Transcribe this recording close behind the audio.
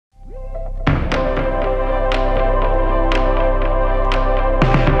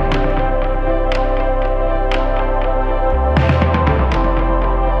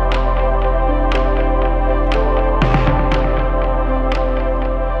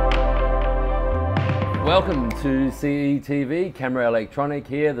Welcome to CETV, Camera Electronic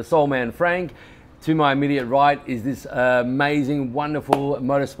here, the Soul Man Frank. To my immediate right is this amazing, wonderful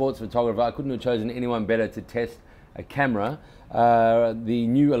motorsports photographer. I couldn't have chosen anyone better to test a camera, the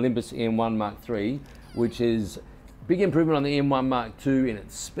new Olympus E-M1 Mark III, which is big improvement on the E-M1 Mark II in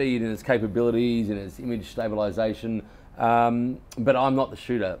its speed, in its capabilities, in its image stabilization. But I'm not the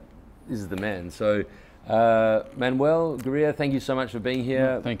shooter. This is the man. So Manuel Goria, thank you so much for being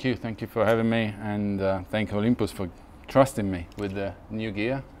here. Thank you for having me, and thank Olympus for trusting me with the new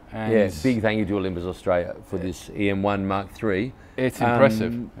gear. And yeah, big thank you to Olympus Australia for this E-M1 Mark III. It's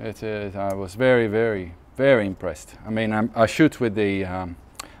impressive. I was very impressed. I mean, I shoot with the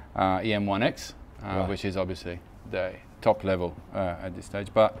E-M1X, Right. which is obviously the top level at this stage,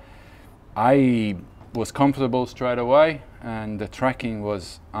 but I was comfortable straight away, and the tracking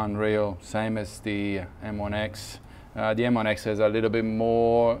was unreal, same as the M1X. The M1X has a little bit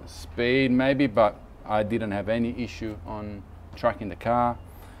more speed maybe, but I didn't have any issue on tracking the car.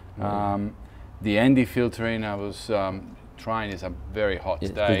 The ND filtering I was trying is a very hot day.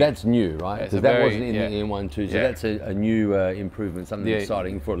 Because that's new, right? Because that wasn't in the E-M1 too, so yeah. that's a new improvement, something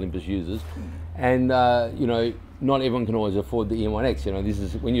exciting for Olympus users. And you know, not everyone can always afford the E-M1X. You know, this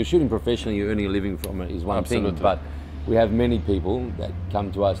is when you're shooting professionally, you're earning a living from it is one thing. But we have many people that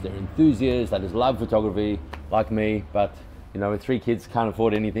come to us. They're enthusiasts. They just love photography, like me. But you know, with 3 kids, can't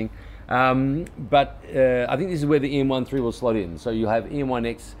afford anything. But I think this is where the E-M1 III will slot in. So you have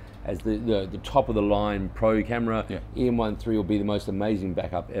E-M1X as the top of the line pro camera. Yeah. E-M1 III will be the most amazing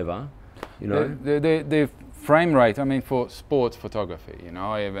backup ever. You know, the frame rate, I mean, for sports photography, you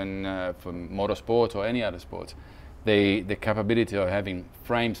know, even for motorsport or any other sport, the capability of having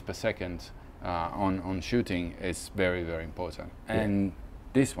frames per second on shooting is very important. And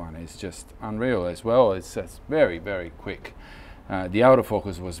this one is just unreal as well. It's very quick. The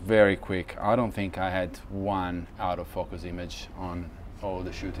autofocus was very quick. I don't think I had one autofocus image on all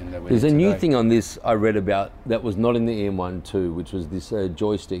the shooting that we did There's a new today. thing on this I read about that was not in the E-M1 too, which was this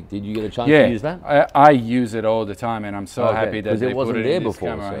joystick. Did you get a chance to use that? I use it all the time, and I'm so happy that they put it in this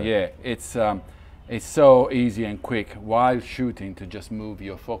camera. So. Yeah, it's so easy and quick while shooting to just move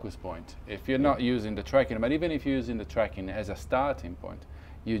your focus point. If you're not using the tracking, but even if you're using the tracking as a starting point,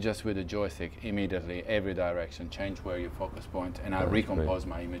 you just with the joystick immediately every direction change where your focus point, and I recompose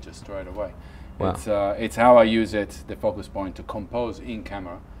my images straight away. Wow. It's how I use it, the focus point, to compose in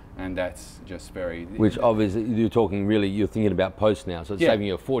camera, and that's just very. Which obviously you're thinking about post now, so it's saving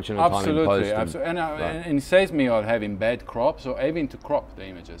you a fortune of time in post. Absolutely, and it saves me on having bad crops or having to crop the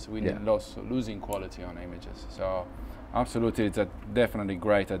images. We losing quality on images. So absolutely, it's a definitely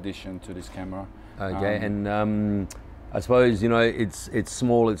great addition to this camera. Okay, and I suppose, you know, it's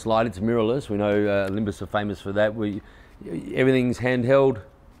small, it's light, it's mirrorless. We know Olympus are famous for that. Everything's handheld.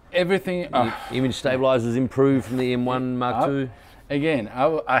 Everything. Image stabilizers improved from the E-M1 Mark II. Again,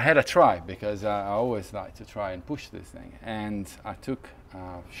 I had a try, because I always like to try and push this thing, and I took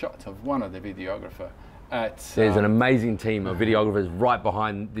a shot of one of the videographer at. There's an amazing team of videographers right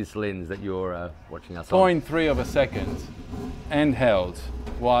behind this lens that you're watching us on. 0.3 of a second, handheld,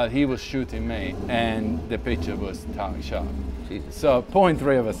 while he was shooting me, and the picture was target sharp. Jesus. So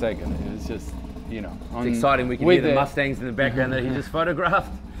 0.3 of a second. It's just, you know. It's exciting. We can hear the Mustangs in the background that he just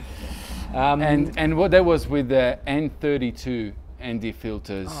photographed. And what that was with the N32 ND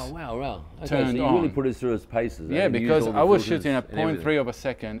filters. Oh wow! Okay, turned so you on. really put us through its paces. Yeah, because I was shooting at 0.3 of a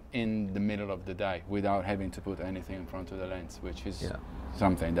second in the middle of the day without having to put anything in front of the lens, which is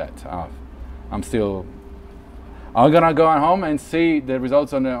something that I'm gonna go home and see the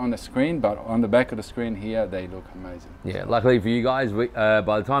results on the screen, but on the back of the screen here they look amazing. Yeah, luckily for you guys,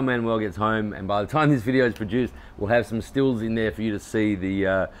 by the time Manuel gets home and by the time this video is produced, we'll have some stills in there for you to see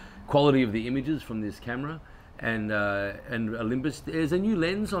the quality of the images from this camera. And Olympus, there's a new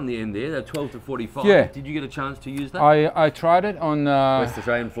lens on the end there, the 12 to 45. Yeah. Did you get a chance to use that? I tried it on West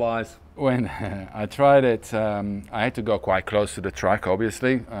Australian flies. When I tried it, I had to go quite close to the track,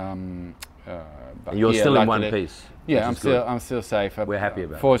 obviously. But you're still in one piece. Yeah, I'm still safe. We're happy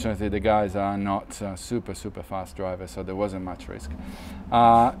about it. Fortunately, the guys are not super fast drivers, so there wasn't much risk.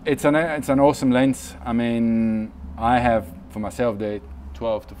 It's an awesome lens. I mean, I have for myself the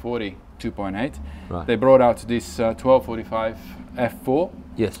 12 to 40 2.8. Right. They brought out this 1245 f4.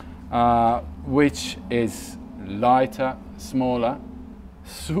 Yes. Which is lighter, smaller,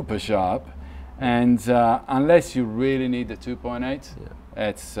 super sharp, and unless you really need the 2.8,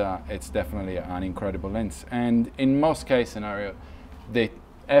 it's definitely an incredible lens. And in most case scenario, the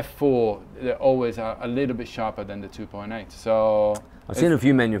f4 they always are a little bit sharper than the 2.8. So I've seen a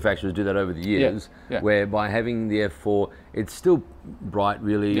few manufacturers do that over the years, where by having the f4, it's still bright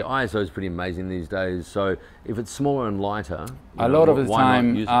really. ISO is pretty amazing these days, so if it's smaller and lighter, a lot of the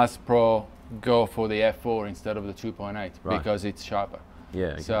time us pro go for the f4 instead of the 2.8 because it's sharper. Yeah.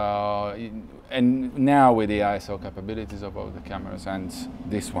 Okay. So, and now with the ISO capabilities of all the cameras, and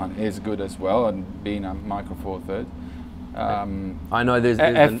this one is good as well, and being a Micro Four Third. I know there's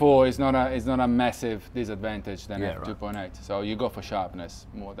f4 is not a massive disadvantage than f2.8. So you go for sharpness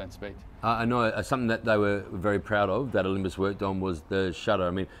more than speed. I know something that they were very proud of that Olympus worked on was the shutter.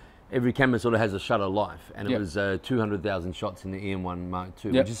 I mean, every camera sort of has a shutter life, and it was 200,000 shots in the E-M1 Mark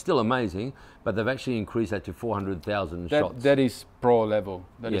II, which is still amazing. But they've actually increased that to 400,000 shots. That is pro level.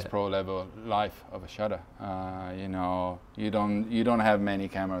 That is pro level life of a shutter. You know, you don't have many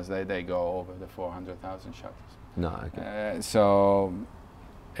cameras they go over the 400,000 shots. No. Okay. So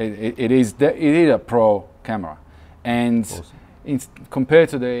it is a pro camera, and compared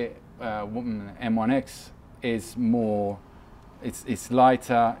to the M1X, is more. It's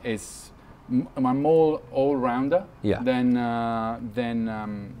lighter. It's a more all-rounder than the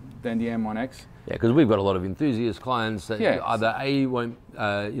M1X. Yeah, because we've got a lot of enthusiast clients that either won't,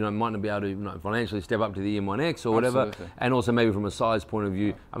 might not be able to financially step up to the M1X or whatever, and also maybe from a size point of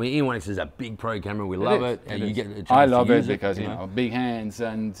view. I mean, M1X is a big pro camera. We love it, and you get a chance I love to it use because you know big hands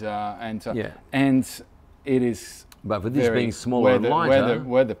and it is. But for this being smaller and lighter,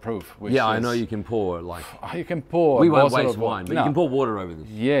 weatherproof. I know you can pour like. You can pour. We won't waste wine, but you can pour water over this.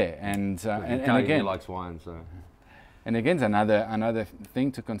 Yeah, and again, he likes wine, so. And again, another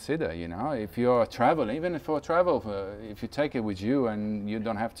thing to consider. You know, if you're traveling, even for travel, if you take it with you and you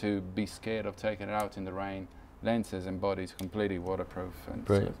don't have to be scared of taking it out in the rain, lenses and body is completely waterproof. And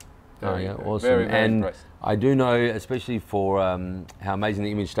brilliant. Awesome. Very and impressed. I do know, especially for how amazing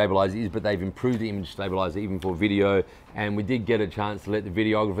the image stabilizer is, but they've improved the image stabilizer even for video. And we did get a chance to let the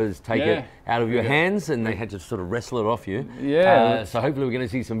videographers take it out of your hands, and they had to sort of wrestle it off you. Yeah. So hopefully we're going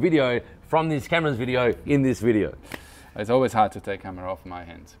to see some video from this camera's video in this video. It's always hard to take camera off my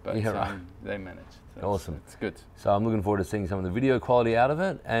hands, but they manage. So awesome. It's good. So I'm looking forward to seeing some of the video quality out of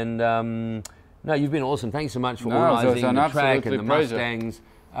it. And no, you've been awesome. Thanks so much for organising the track and the Mustangs.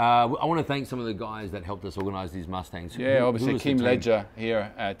 I want to thank some of the guys that helped us organise these Mustangs. Yeah, obviously Kim Ledger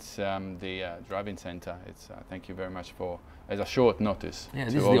here at the driving centre. It's thank you very much for as a short notice. Yeah,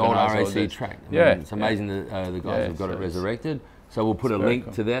 this is the old RAC track. I mean, it's amazing that the guys have got it resurrected. So we'll put a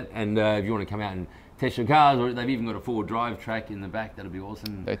link to that, and if you want to come out and test your cars, or they've even got a forward drive track in the back, that'll be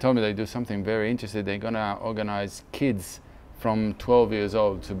awesome. They told me they do something very interesting. They're going to organise kids from 12 years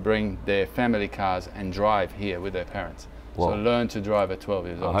old to bring their family cars and drive here with their parents. Well, so learn to drive at 12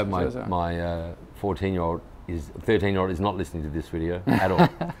 years old. I hope my 13-year-old is not listening to this video at all.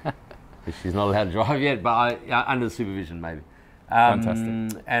 She's not allowed to drive yet, but under supervision maybe.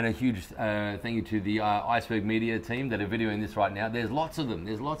 Fantastic. And a huge thank you to the Iceberg Media team that are videoing this right now. There's lots of them.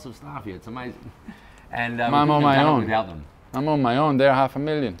 There's lots of staff here. It's amazing. And I'm on my own. Without them. I'm on my own. They're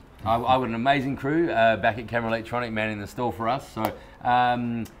 500,000. I've got an amazing crew back at Camera Electronic, man, in the store for us. So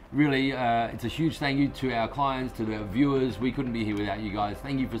really, it's a huge thank you to our clients, to the viewers. We couldn't be here without you guys.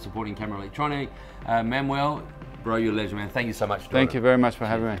 Thank you for supporting Camera Electronic. Manuel, bro, you're a legend, man. Thank you so much. Thank you very much for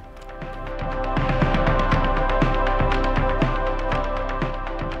having me.